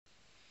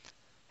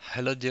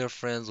Hello dear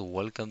friends,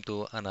 welcome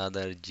to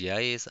another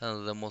GIS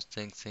and the most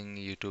thing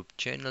YouTube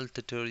channel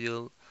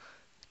tutorial.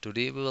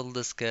 Today we will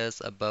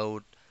discuss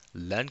about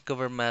land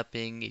cover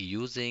mapping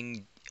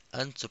using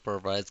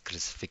unsupervised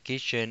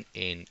classification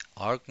in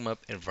ArcMap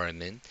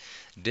environment.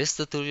 This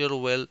tutorial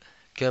will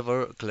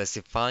cover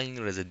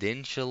classifying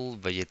residential,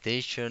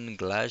 vegetation,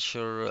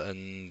 glacier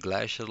and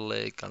glacier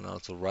lake and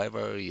also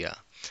river area.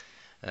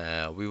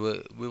 We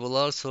will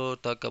also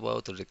talk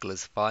about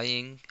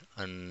reclassifying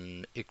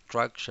and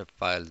extraction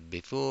files.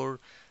 Before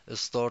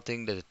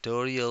starting the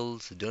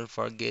tutorials, don't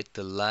forget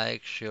to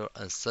like, share,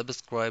 and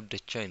subscribe the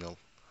channel.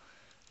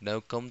 Now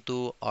come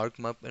to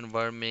ArcMap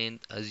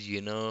environment. As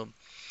you know,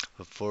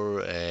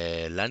 for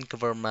land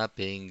cover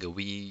mapping,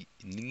 we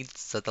need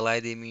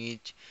satellite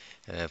image.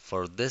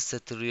 For this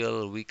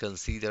tutorial, we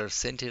consider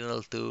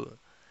Sentinel-2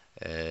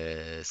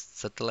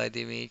 satellite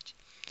image.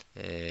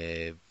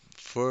 Uh,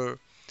 for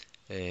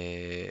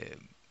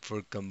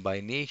for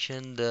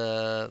combination,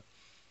 the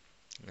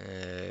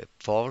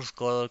false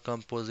color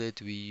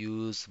composite, we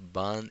use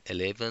band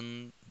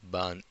 11,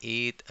 band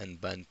 8,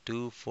 and band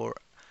 2 for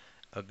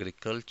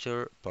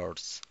agriculture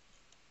parts.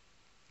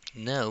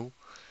 Now,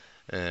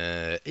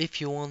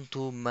 if you want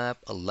to map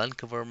a land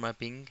cover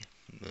mapping,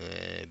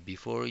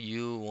 before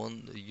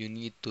you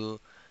need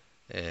to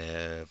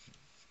uh,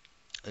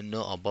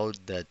 know about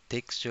the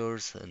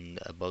textures and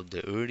about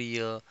the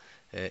area.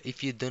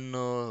 If you don't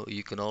know, uh,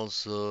 you can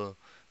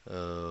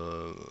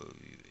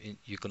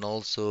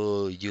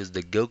also use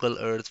the Google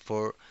Earth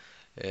for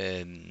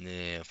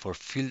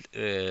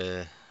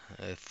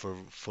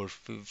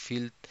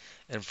field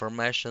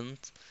information.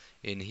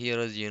 In here,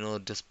 as you know,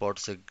 this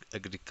part is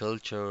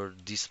agriculture.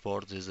 This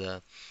part is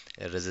a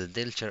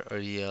residential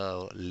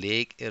area,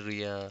 lake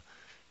area.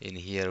 In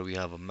here, we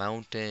have a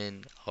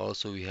mountain.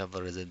 Also, we have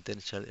a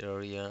residential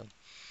area.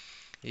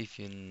 If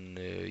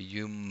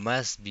you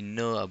must be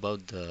know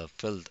about the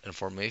field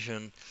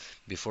information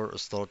before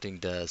starting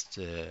the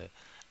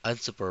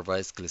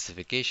unsupervised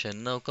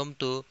classification. Now come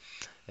to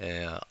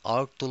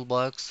Arc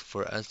Toolbox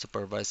for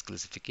unsupervised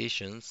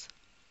classifications.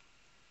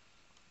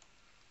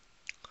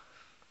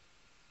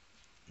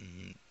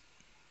 Mm,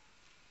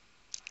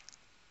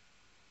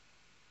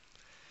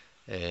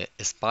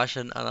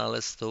 Spatial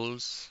analysis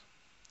tools.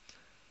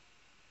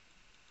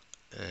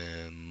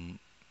 Um,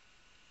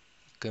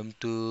 Come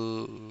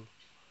to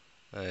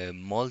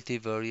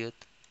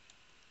multivariate,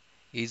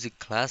 easy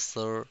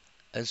cluster,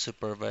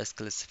 unsupervised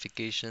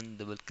classification.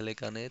 Double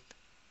click on it.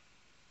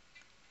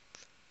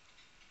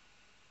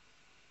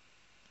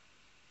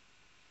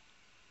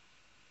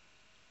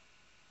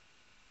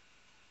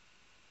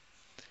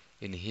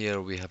 In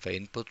here we have an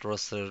input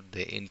raster.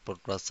 The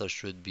input raster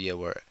should be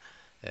our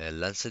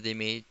lancet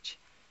image,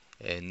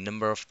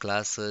 number of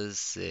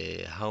classes,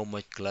 how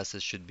much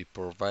classes should be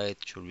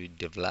provided, should we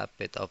develop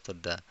it uh,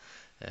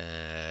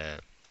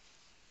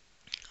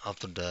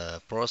 after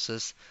the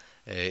process.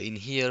 In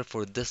here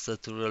for this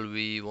tutorial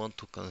we want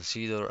to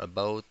consider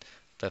about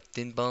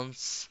 15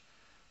 bonds,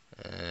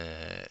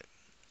 uh,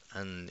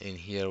 and in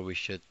here we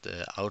should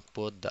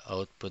output the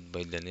output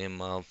by the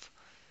name of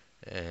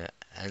uh,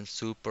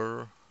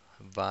 unsupervised.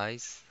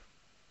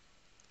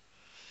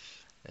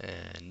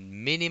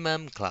 And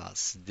minimum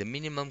class. The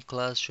minimum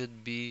class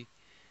should be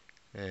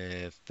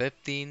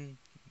 15,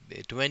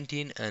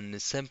 20,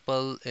 and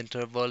simple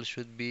interval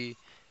should be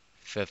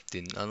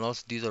 15. And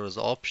also these are as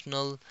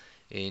optional.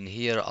 In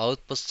here,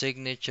 output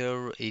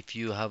signature. If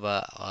you have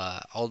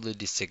a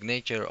already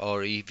signature,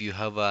 or if you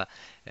have a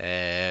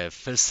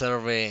field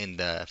survey in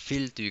the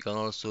field, you can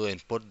also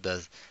input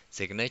the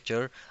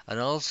signature. And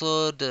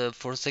also the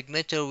for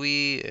signature,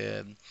 we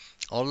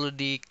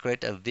already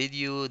create a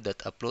video that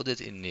uploaded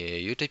in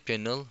a YouTube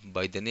channel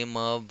by the name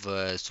of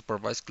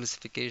supervised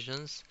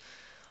classifications.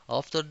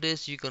 After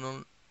this, you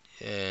can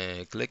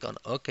click on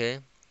OK.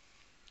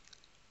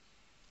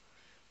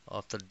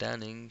 After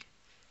done,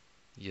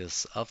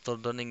 yes, after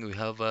done, we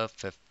have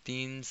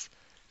 15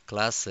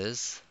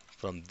 classes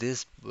from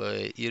this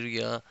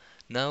area.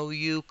 Now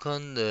you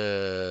can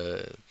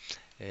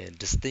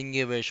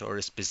distinguish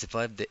or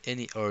specify the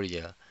any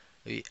area.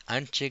 We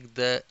uncheck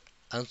the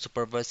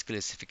unsupervised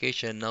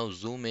classification. Now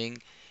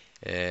zooming.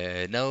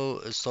 Now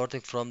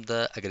starting from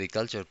the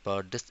agriculture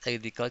part. This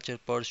agriculture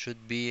part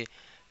should be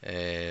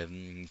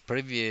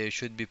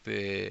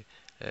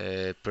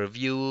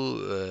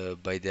preview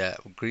by the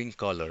green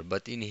color.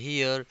 But in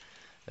here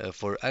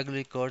for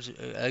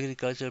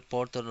agriculture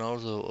part, and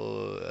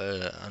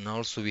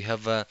also we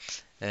have a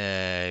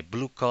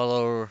blue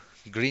color,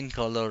 green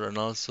color, and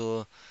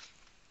also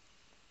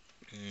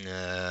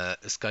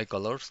sky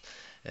colors.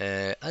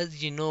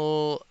 As you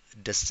know,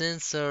 the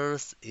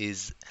sensors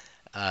is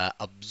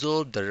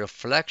absorb the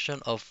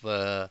reflection of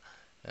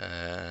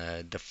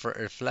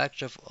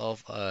reflection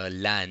of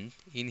land.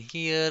 In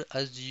here,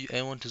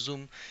 I want to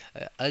zoom.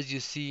 As you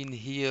see in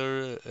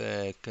here,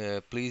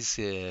 please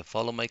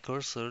follow my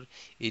cursor.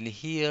 In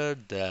here,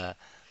 the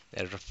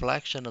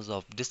reflection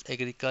of this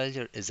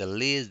agriculture is a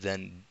less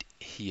than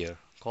here.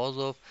 Cause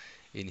of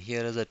in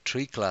here is a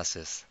three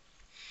classes.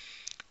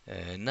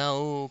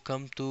 Now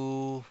come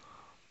to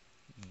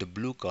the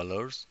blue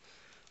colors.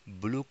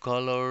 Blue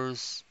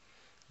colors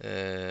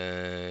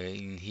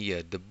in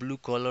here. The blue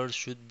colors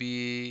should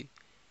be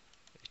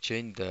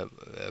change the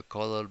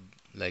color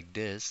like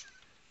this.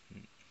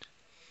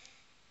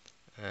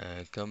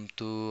 Come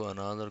to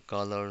another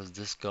colors.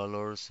 This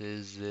colors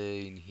is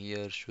in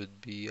here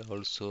should be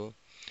also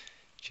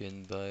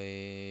changed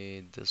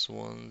by this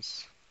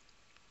ones.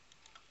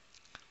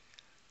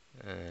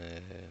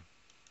 Uh,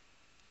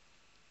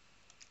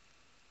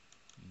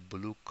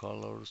 Blue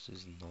colors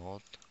is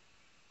not.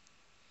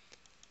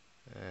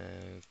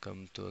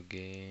 Come to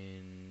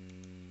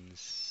again.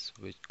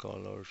 Which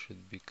color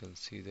should be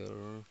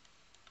considered?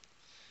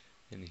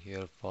 In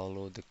here,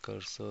 follow the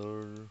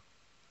cursor.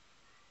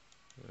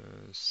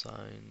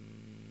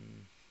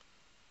 Sign.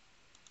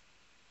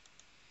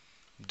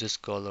 This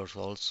colors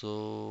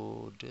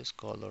also. This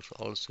colors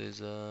also is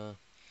a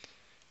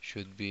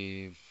should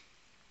be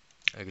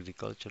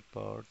agriculture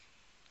part.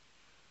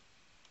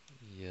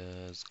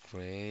 Yes,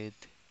 great.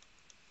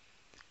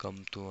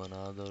 Come to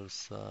another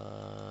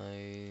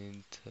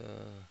side.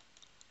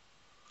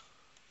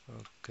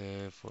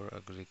 Okay, for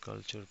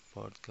agriculture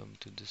part, come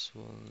to this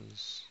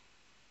ones.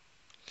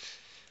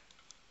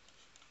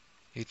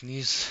 It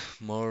needs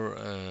more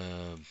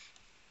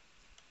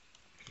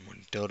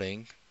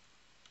monitoring.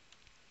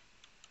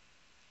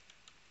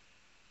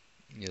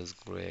 Yes,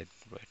 great,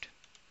 great.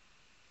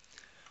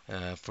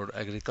 For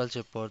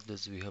agriculture part,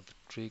 this we have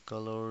three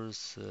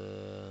colors.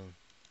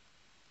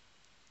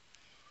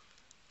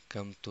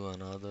 Come to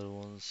another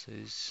ones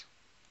is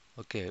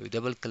okay. We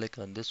double click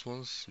on this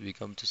ones. We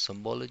come to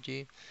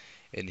symbology,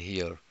 and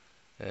here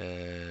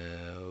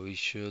we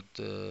should.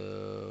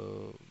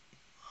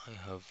 I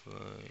have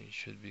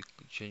should be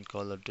change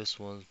color this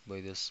one by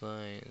the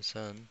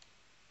sun.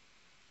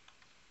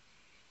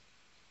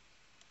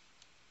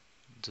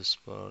 This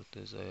part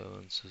is I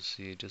want to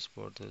see this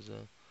part is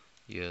a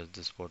yes,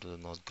 this part is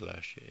not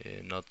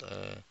glacier, not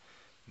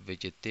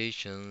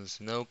vegetations.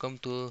 Now come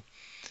to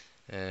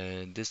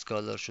this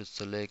color should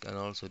select and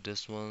also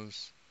this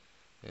ones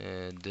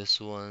and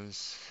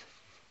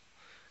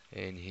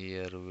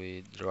here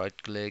with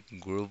right click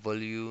group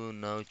value.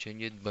 Now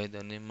change it by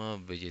the name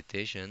of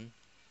vegetation.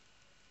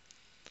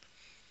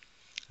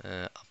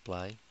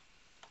 Apply.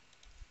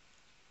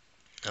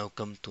 Now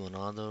come to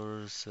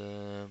another's.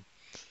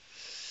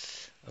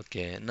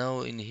 Okay,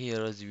 now in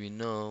here, as we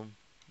know,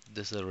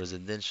 this is a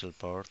residential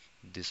part.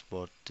 This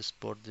part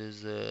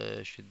is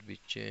should be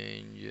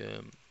changed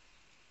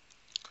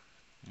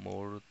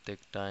more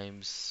take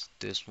times.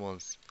 This one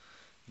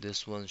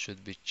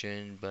should be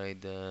changed by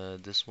the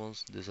this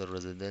ones. This is a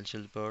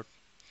residential part,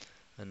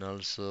 and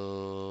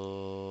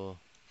also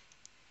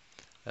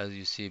as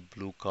you see,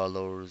 blue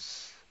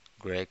colors,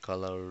 gray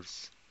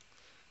colors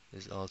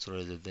is also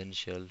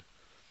residential.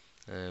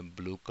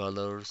 Blue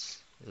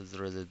colors is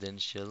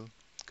residential.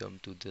 Come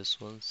to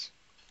this ones.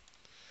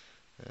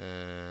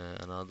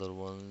 Another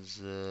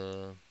one's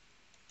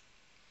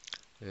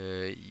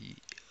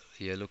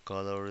yellow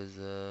color is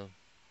a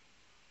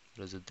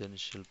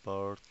residential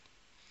part.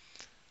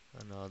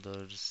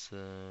 Another's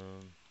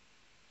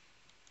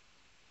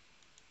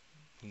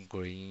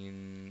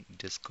green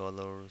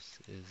discolors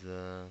is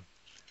a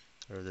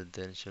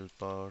residential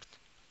part.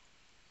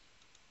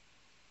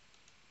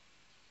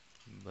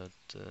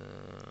 But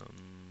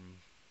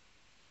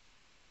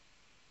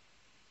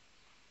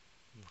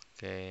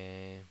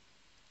okay,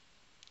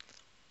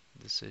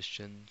 this is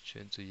change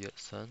to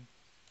sun.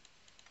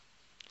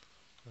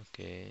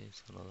 Okay,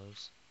 so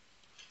others.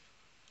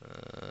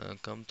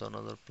 Come to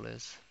another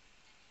place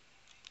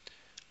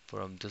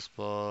from this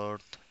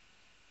part.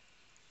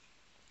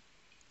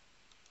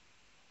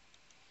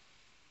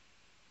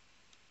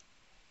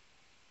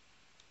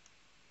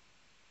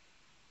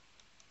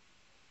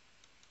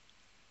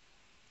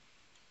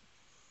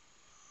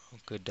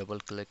 Okay, double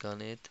click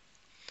on it,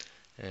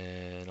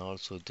 and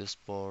also this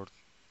part,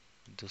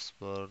 this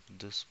part,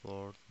 this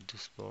part,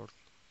 this part.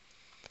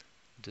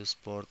 This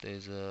part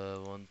is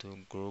want to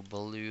group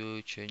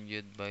value. Change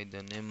it by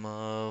the name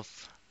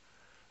of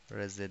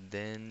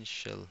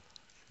residential.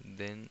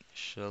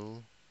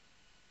 Residential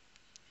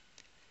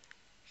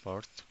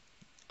part.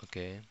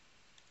 Okay.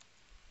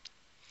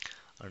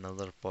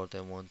 Another part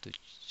I want to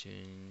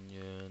change.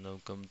 Now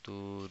come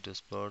to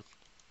this part.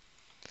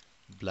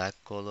 Black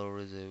color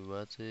is a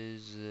what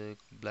is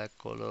black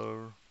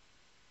color?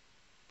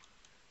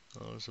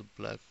 Also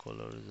black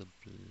color is a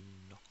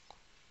block.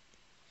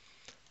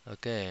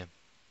 Okay,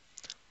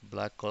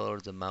 black color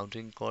is the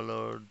mountain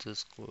color.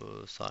 This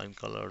sign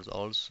colors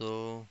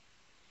also.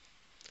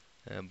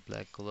 And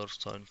black color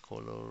sign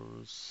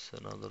colors.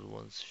 Another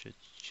ones should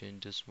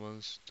change this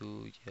ones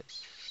to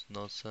yes,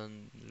 not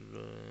sun.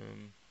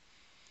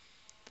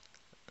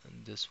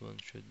 And this one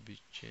should be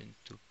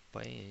changed to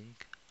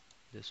pink.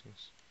 This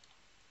one's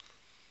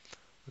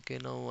okay.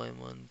 Now I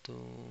want to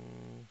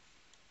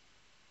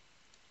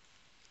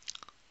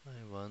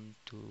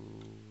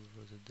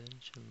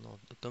residential not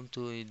come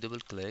to a double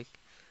click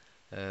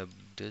Uh,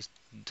 this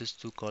these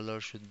two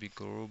colors should be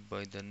grouped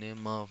by the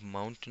name of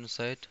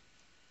mountainside,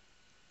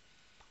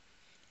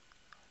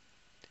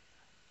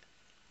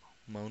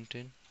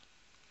 mountain.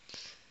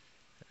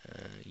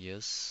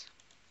 Yes,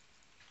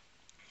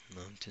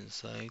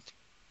 mountainside.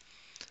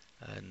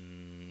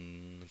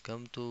 And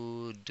come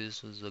to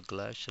this is a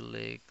glacier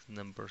lake.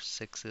 Number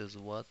six is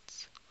what?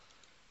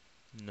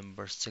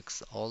 Number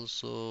six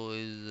also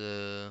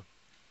is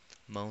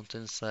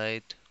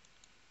mountainside.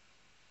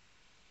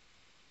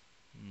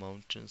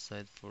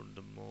 Mountainside for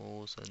the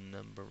most, and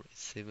number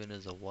seven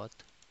is a what?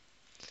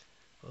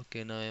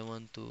 Okay, now I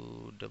want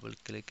to double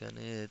click on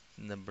it.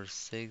 Number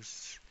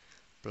six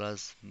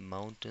plus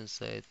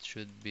mountainside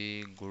should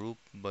be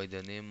grouped by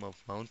the name of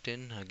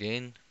mountain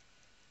again.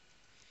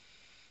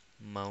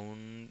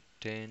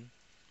 Mountain.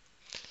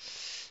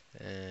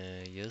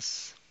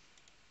 Yes.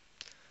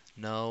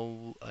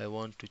 Now I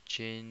want to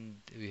change.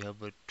 We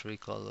have a three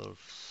colors.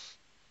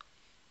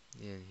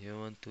 Yeah, you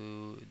want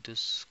to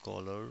this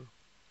color.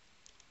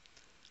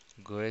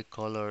 Gray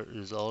color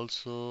is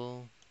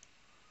also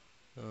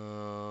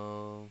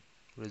uh,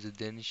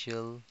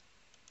 residential,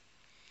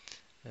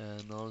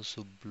 and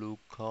also blue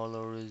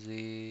color is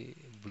the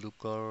blue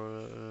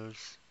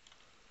colors.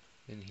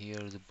 In here,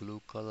 the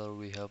blue color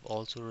we have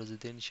also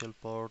residential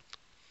part,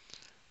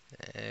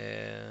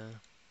 uh,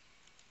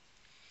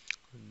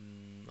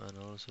 and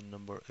also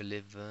number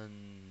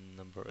 11.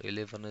 Number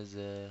 11 is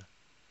a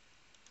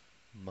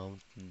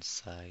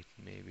mountainside,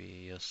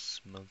 maybe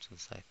yes,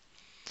 mountainside.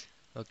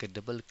 Okay,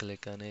 double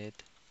click on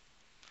it.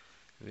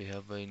 We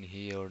have in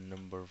here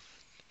number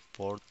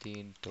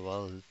 14,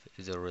 12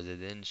 is a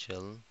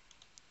residential,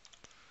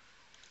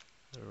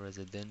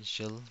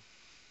 residential,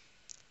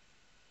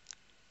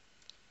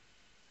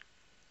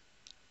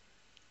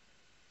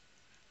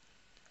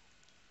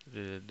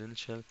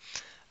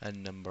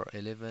 and number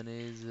 11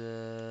 is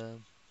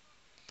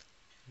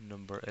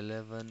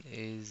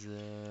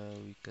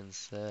we can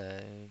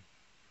say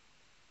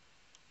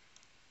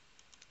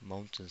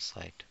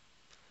mountainside,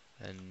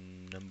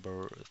 and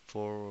number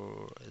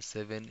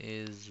 7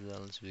 is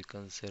also we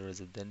can say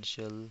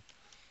residential.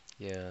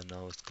 Yeah,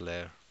 now it's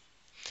clear.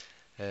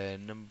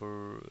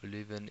 Number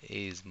 11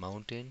 is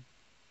mountain,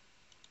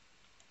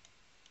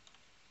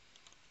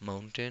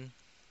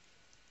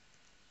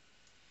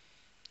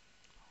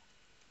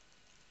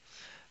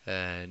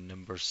 and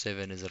number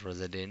 7 is a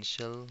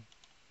residential.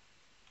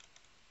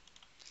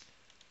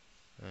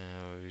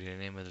 We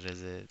rename it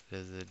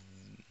residential.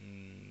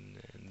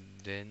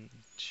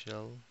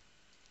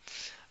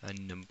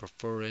 And number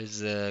 4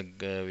 is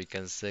we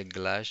can say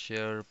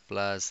glacier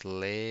plus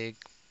lake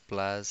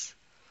plus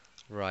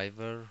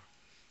river.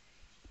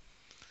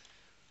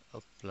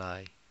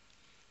 Apply.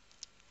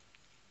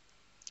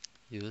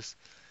 Use.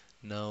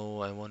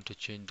 Now I want to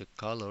change the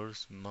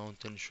colors.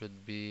 Mountain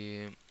should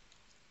be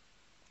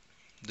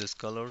this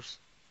colors.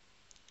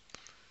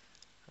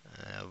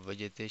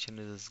 Vegetation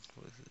is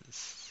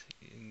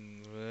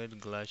in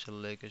red. Glacial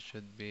lake it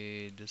should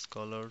be this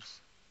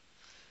colors.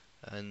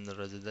 And the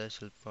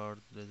residential part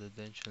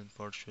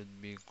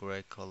should be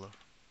gray color.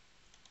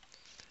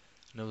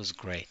 That was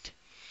great.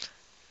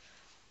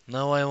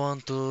 Now I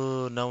want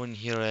to now in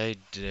here I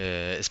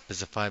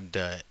specify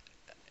the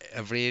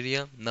every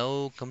area.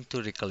 Now come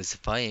to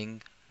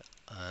reclassifying.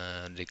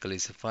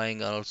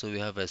 Reclassifying also we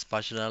have a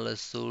spatial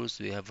analysis tools.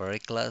 We have a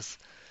reclass.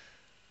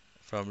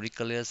 From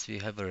reclass we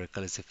have a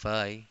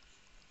reclassify.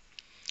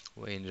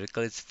 In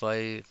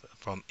reclassify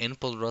from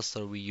input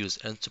raster we use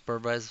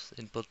unsupervised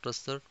input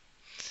raster.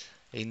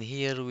 In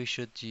here we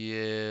should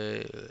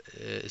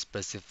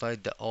specify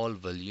the all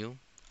value.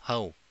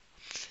 How?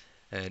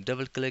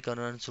 Double click on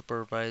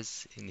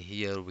unsupervised. In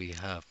here we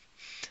have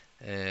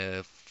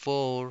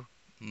for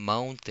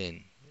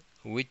mountain,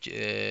 which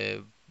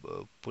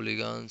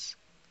polygons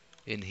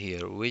in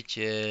here, which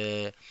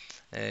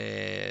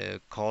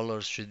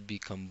colors should be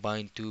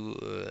combined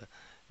to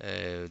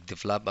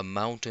develop a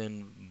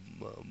mountain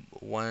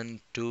 1,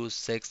 2,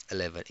 6,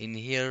 11. In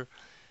here,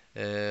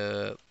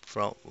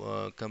 from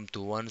come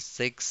to 1,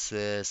 6,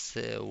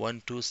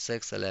 1, 2,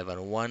 6,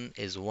 11. 1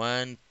 is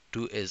 1,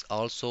 2 is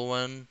also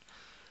 1,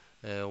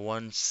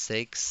 1,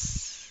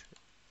 6,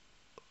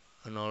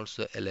 and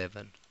also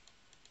 11.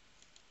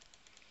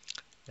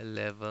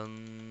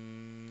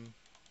 11,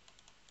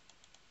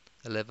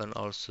 11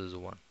 also is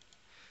 1.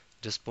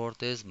 This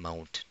port is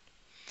mount.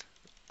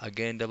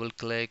 Again, double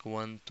click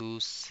 1, 2,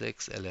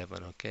 6,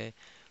 11. Okay.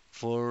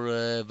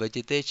 For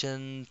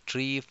vegetation,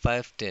 3,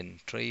 5, 10.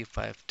 3,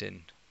 5,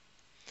 10.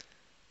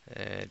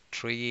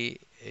 3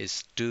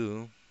 is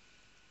 2.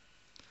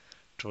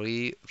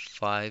 3,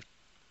 5,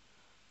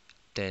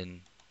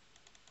 10.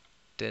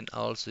 10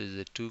 also is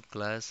a 2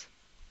 class.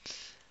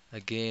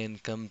 Again,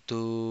 come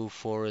to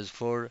 4 is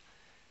 4.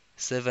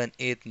 7,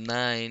 8,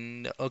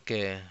 9.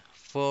 Okay.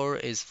 4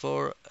 is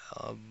 4.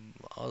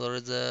 Other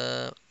is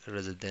a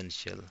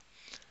residential.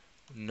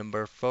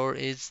 Number 4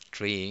 is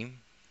 3.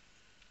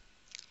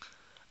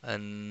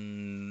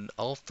 And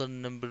after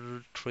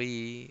number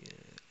 3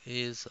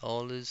 is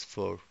always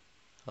 4.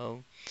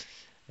 Oh,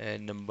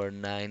 and number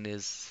 9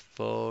 is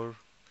 4,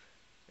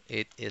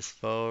 8 is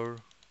 4,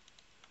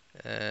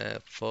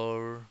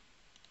 4,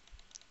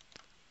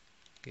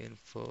 again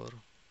 4.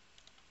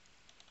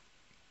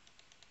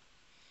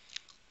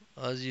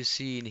 As you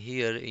see in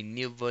here, in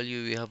new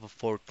value, we have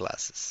 4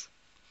 classes.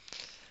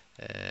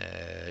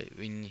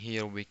 In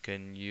here, we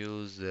can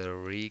use the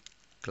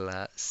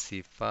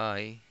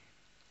reclassify.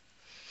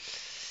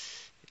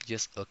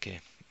 Just okay.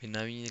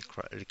 Now we need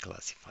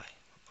reclassify.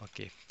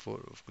 Okay, for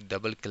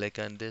double click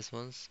on this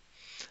ones.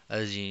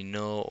 As you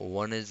know,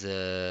 one is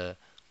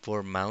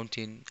for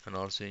mountain, and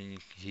also in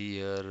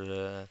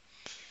here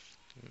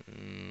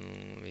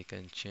we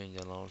can change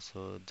and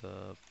also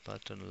the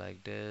pattern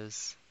like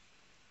this.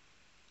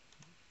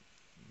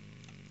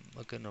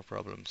 Okay, no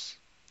problems.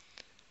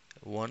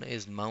 One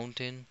is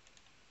mountain.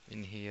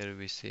 In here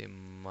we say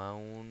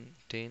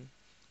mountain.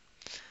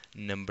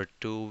 Number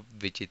two,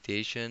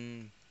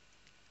 vegetation.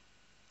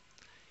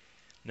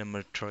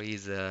 Number three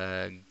is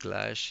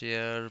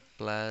glacier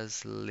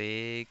plus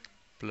lake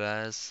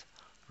plus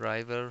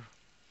river.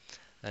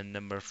 And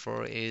number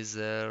four is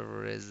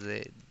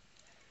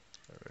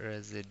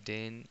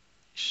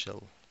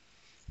residential.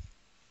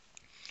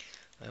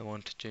 I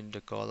want to change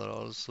the color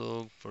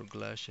also for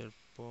glacier.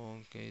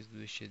 Okay,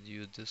 we should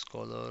use this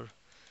color.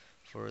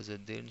 For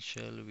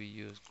residential, we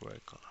use gray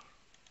color.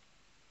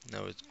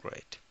 Now it's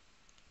great.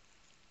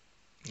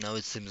 Now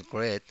it seems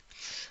great.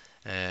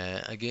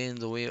 Again,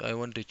 the way I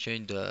want to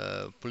change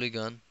the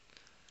polygon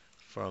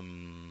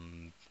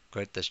from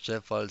create the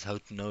shape files, how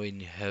to now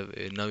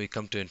we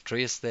come to a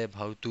trace step,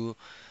 how to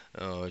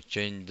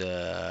change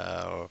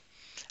the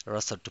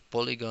raster to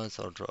polygons,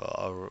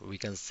 or we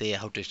can say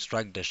how to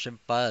extract the shape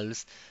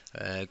files.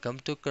 Come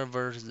to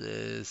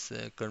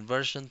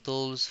conversion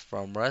tools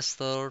from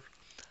raster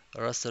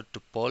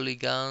to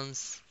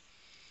polygons.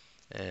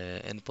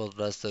 Input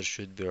raster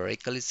should be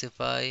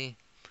reclassify.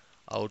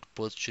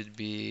 Output should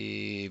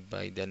be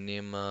by the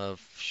name of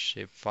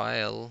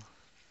files,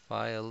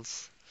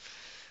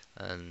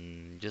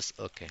 and just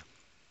okay.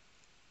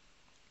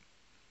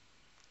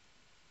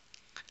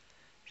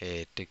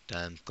 Take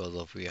time because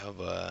of we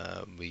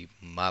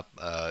map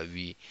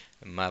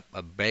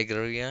a big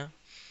area.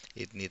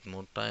 It need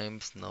more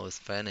times. Now it's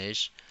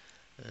finished.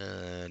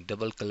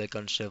 Double click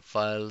on shape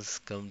files.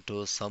 Come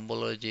to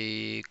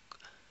symbology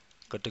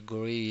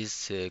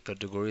categories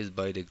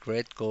by the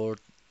grade code.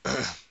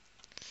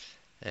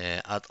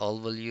 Add all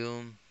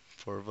volume.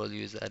 For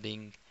values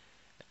adding.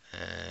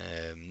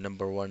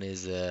 Number one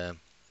is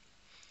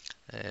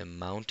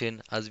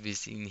mountain. As we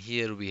see in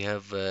here, we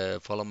have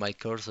follow my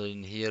cursor.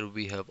 In here,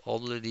 we have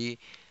already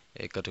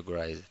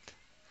categorized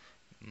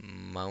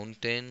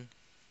mountain.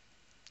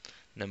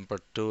 Number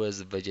two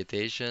is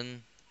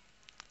vegetation.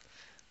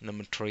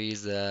 Number three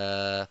is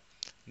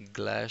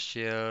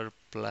glacier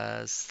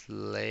plus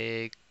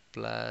lake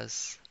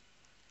plus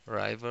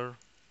river,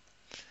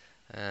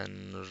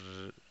 and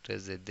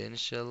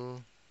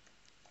residential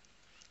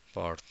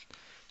part.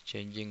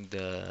 Changing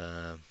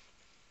the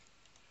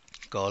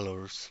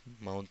colors.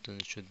 Mountain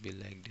should be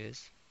like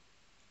this.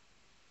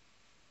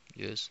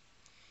 Yes.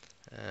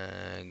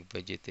 And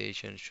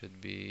vegetation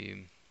should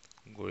be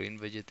green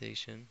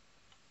vegetation.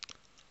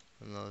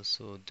 And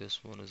also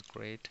this one is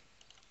great.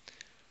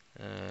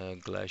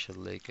 Glacier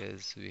lake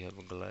is we have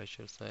a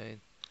glacier side,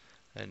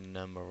 and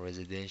number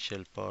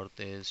residential part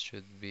is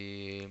should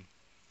be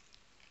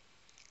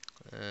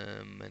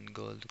and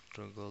gold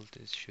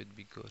is should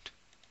be good.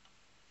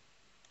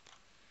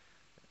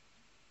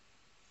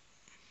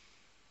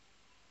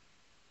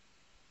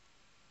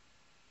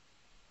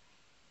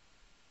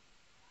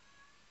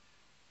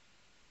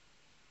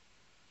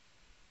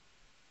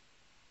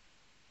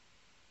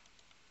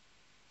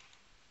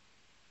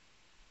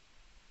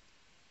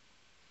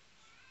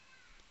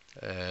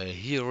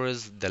 Here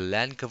is the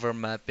land cover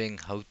mapping,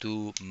 how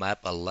to map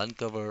a land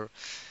cover.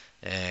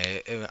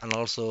 And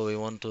also we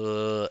want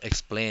to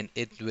explain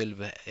it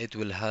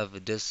will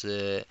have this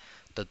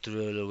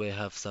tutorial will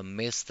have some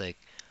mistake,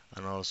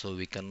 and also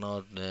we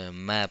cannot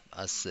map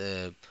as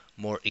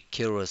more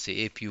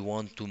accuracy. If you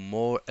want to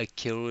more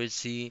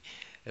accuracy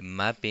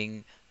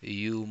mapping,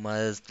 you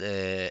must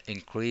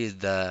increase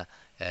the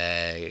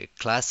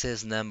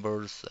classes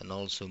numbers, and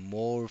also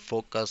more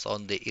focus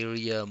on the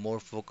area, more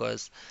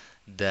focus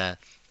the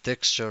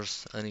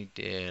textures and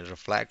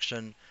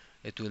reflection.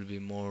 It will be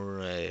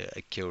more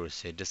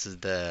accuracy. This is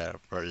the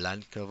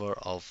land cover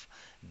of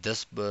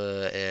this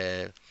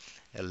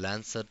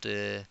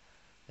Lancet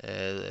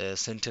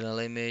Sentinel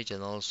image,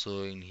 and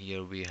also in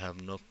here we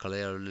have no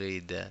clearly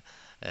the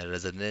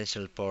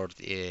residential part,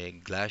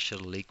 glacier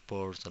lake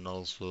parts, and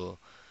also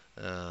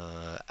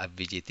a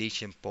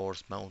vegetation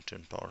parts,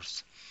 mountain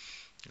parts.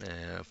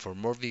 For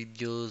more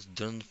videos,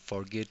 don't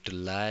forget to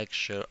like,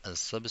 share, and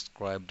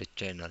subscribe the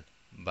channel.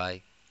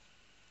 Bye.